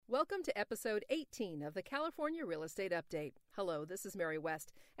Welcome to episode 18 of the California Real Estate Update. Hello, this is Mary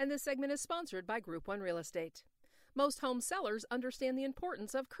West, and this segment is sponsored by Group 1 Real Estate. Most home sellers understand the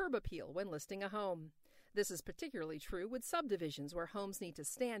importance of curb appeal when listing a home. This is particularly true with subdivisions where homes need to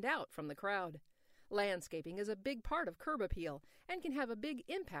stand out from the crowd. Landscaping is a big part of curb appeal and can have a big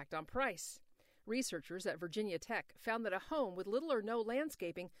impact on price. Researchers at Virginia Tech found that a home with little or no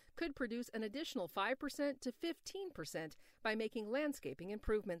landscaping could produce an additional 5% to 15% by making landscaping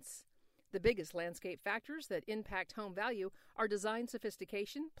improvements. The biggest landscape factors that impact home value are design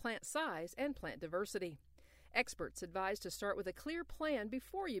sophistication, plant size, and plant diversity. Experts advise to start with a clear plan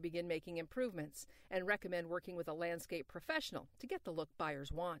before you begin making improvements and recommend working with a landscape professional to get the look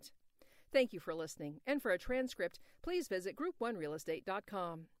buyers want. Thank you for listening, and for a transcript, please visit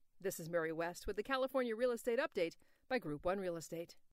group1realestate.com. This is Mary West with the California Real Estate Update by Group 1 Real Estate.